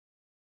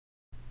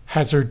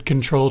Hazard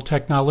Control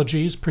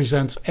Technologies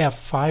presents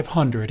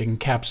F-500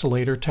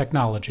 Encapsulator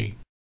Technology.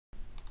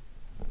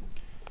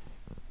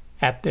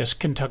 At this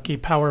Kentucky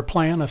power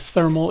plant, a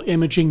thermal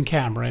imaging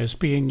camera is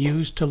being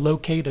used to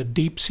locate a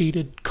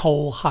deep-seated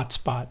coal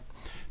hotspot.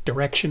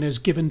 Direction is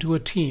given to a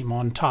team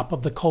on top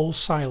of the coal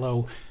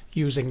silo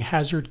using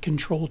Hazard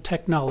Control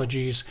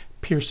Technologies'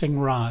 piercing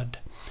rod.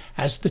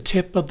 As the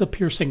tip of the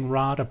piercing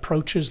rod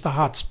approaches the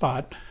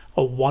hotspot,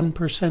 a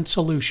 1%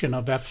 solution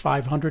of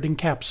F-500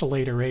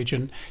 Encapsulator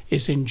Agent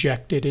is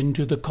injected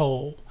into the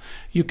coal.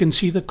 You can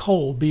see the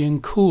coal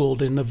being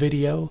cooled in the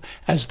video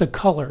as the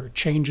color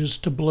changes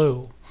to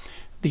blue.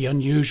 The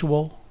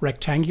unusual,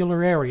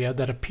 rectangular area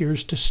that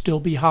appears to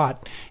still be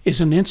hot is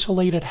an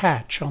insulated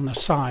hatch on the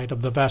side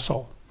of the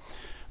vessel.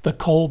 The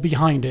coal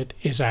behind it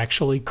is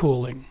actually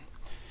cooling.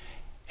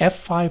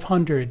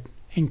 F-500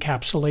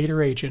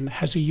 Encapsulator Agent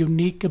has a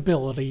unique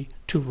ability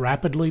to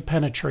rapidly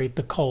penetrate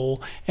the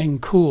coal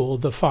and cool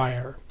the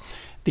fire.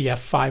 The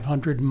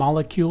F-500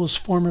 molecules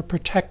form a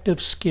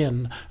protective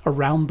skin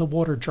around the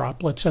water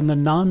droplets, and the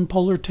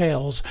nonpolar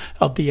tails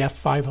of the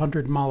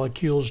F-500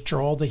 molecules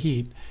draw the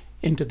heat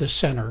into the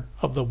center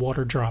of the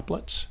water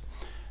droplets.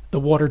 The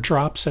water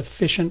drops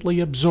efficiently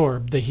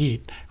absorb the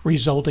heat,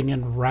 resulting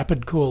in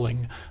rapid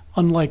cooling,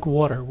 unlike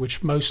water,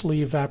 which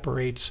mostly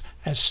evaporates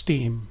as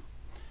steam.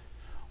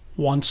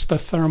 Once the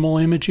thermal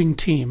imaging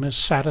team is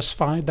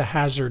satisfied the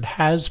hazard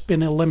has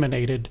been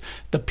eliminated,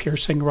 the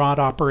piercing rod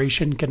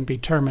operation can be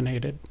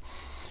terminated.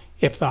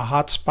 If the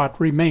hotspot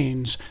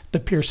remains, the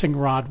piercing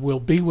rod will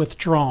be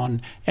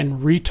withdrawn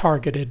and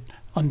retargeted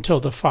until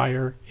the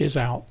fire is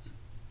out.